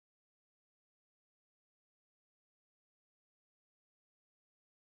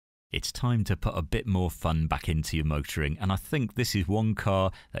It's time to put a bit more fun back into your motoring, and I think this is one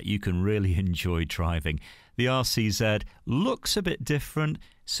car that you can really enjoy driving. The Rcz looks a bit different,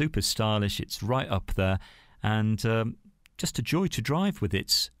 super stylish, it's right up there, and just a joy to drive with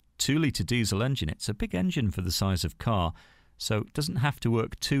its 2-litre diesel engine. It's a big engine for the size of car, so it doesn't have to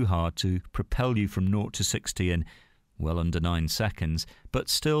work too hard to propel you from 0 to 60 in well under 9 seconds, but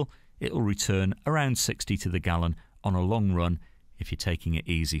still it'll return around 60 to the gallon on a long run if you're taking it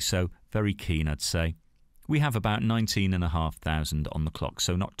easy, so very keen, I'd say. We have about 19,500 on the clock,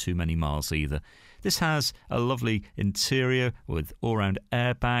 so not too many miles either. This has a lovely interior with all-round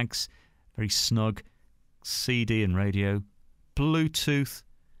airbags, very snug, CD and radio, Bluetooth,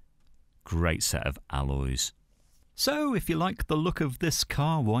 great set of alloys. So if you like the look of this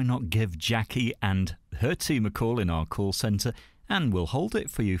car, why not give Jackie and her team a call in our call centre, and we'll hold it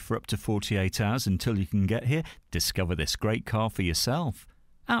for you for up to 48 hours until you can get here. Discover this great car for yourself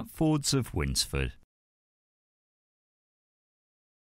at Fords of Winsford.